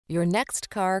Your next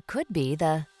car could be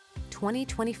the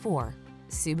 2024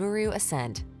 Subaru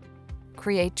Ascent.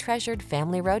 Create treasured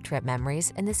family road trip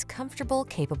memories in this comfortable,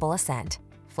 capable Ascent.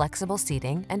 Flexible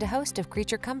seating and a host of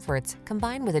creature comforts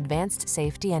combine with advanced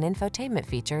safety and infotainment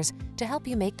features to help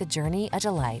you make the journey a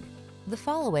delight. The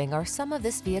following are some of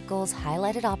this vehicle's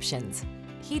highlighted options: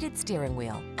 heated steering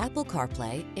wheel, Apple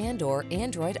CarPlay and/or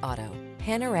Android Auto,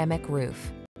 panoramic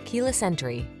roof, keyless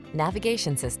entry,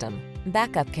 navigation system,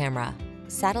 backup camera,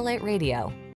 satellite radio,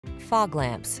 fog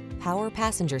lamps, power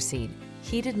passenger seat,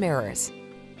 heated mirrors.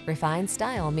 Refined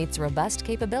style meets robust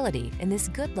capability in this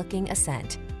good-looking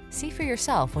Ascent. See for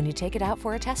yourself when you take it out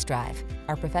for a test drive.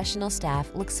 Our professional staff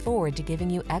looks forward to giving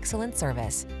you excellent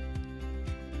service.